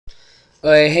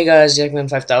Hey guys,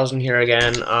 Yakman5000 here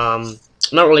again. I'm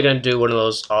not really gonna do one of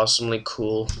those awesomely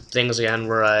cool things again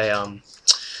where I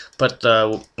put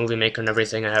the movie maker and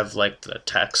everything. I have like the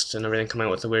text and everything coming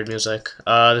out with the weird music.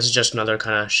 This is just another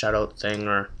kind of shout out thing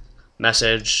or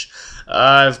message.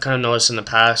 I've kind of noticed in the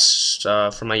past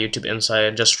from my YouTube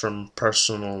Insight, just from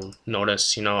personal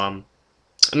notice, I'm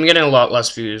getting a lot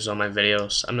less views on my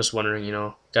videos. I'm just wondering,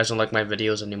 you guys don't like my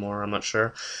videos anymore. I'm not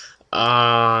sure.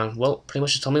 Well, pretty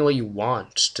much just tell me what you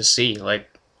want to see.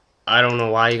 Like, I don't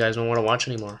know why you guys don't want to watch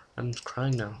anymore. I'm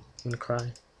crying now. I'm gonna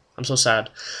cry. I'm so sad.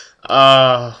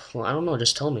 Well, I don't know.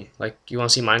 Just tell me. Like, you want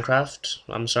to see Minecraft?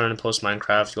 I'm starting to post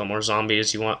Minecraft. You want more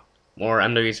zombies? You want more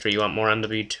MW3? You want more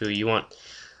MW2? You want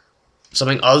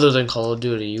something other than Call of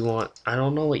Duty? You want? I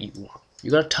don't know what you want.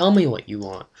 You gotta tell me what you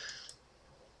want.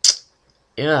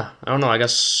 Yeah, I don't know. I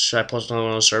guess should I post another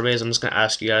one of those surveys? I'm just gonna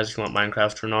ask you guys if you want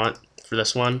Minecraft or not for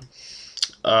this one.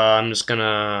 I'm just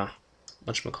gonna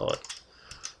whatchamacallit.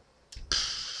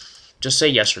 Just say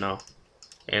yes or no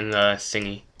in the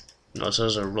thingy. No, this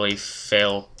is a really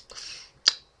fail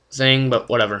thing, but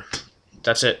whatever.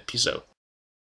 That's it. Peace out.